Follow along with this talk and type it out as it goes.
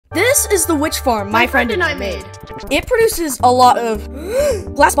This is the witch farm my friend and I made. It produces a lot of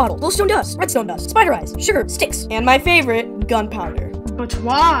glass bottle, glowstone dust, redstone dust, spider eyes, sugar, sticks, and my favorite, gunpowder. But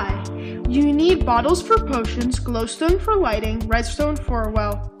why? You need bottles for potions, glowstone for lighting, redstone for,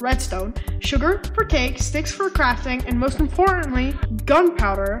 well, redstone, sugar for cake, sticks for crafting, and most importantly,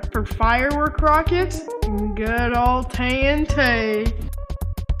 gunpowder for firework rockets and good old TNT.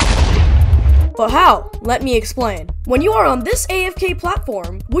 But how? Let me explain. When you are on this AFK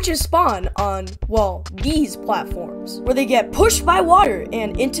platform, witches spawn on, well, these platforms, where they get pushed by water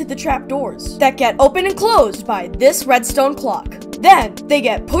and into the trapdoors that get opened and closed by this redstone clock. Then, they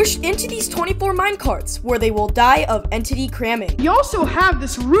get pushed into these 24 minecarts, where they will die of entity cramming. You also have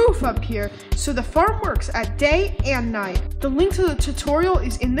this roof up here, so the farm works at day and night. The link to the tutorial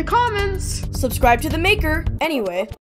is in the comments. Subscribe to the maker, anyway.